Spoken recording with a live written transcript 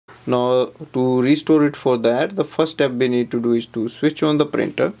Now to restore it, for that the first step we need to do is to switch on the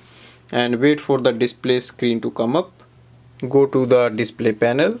printer and wait for the display screen to come up. Go to the display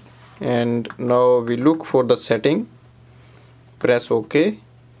panel and now we look for the setting, press OK,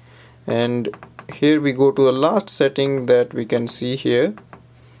 and here we go to the last setting that we can see here,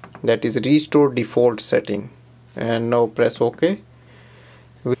 that is restore default setting, and now press OK.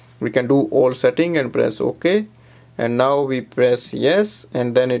 We can do all setting and press OK, and now we press yes,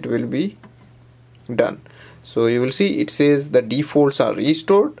 and then it will be done. So you will see it says the defaults are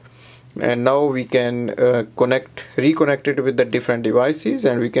restored, and now we can reconnect it with the different devices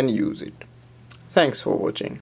and we can use it. Thanks for watching.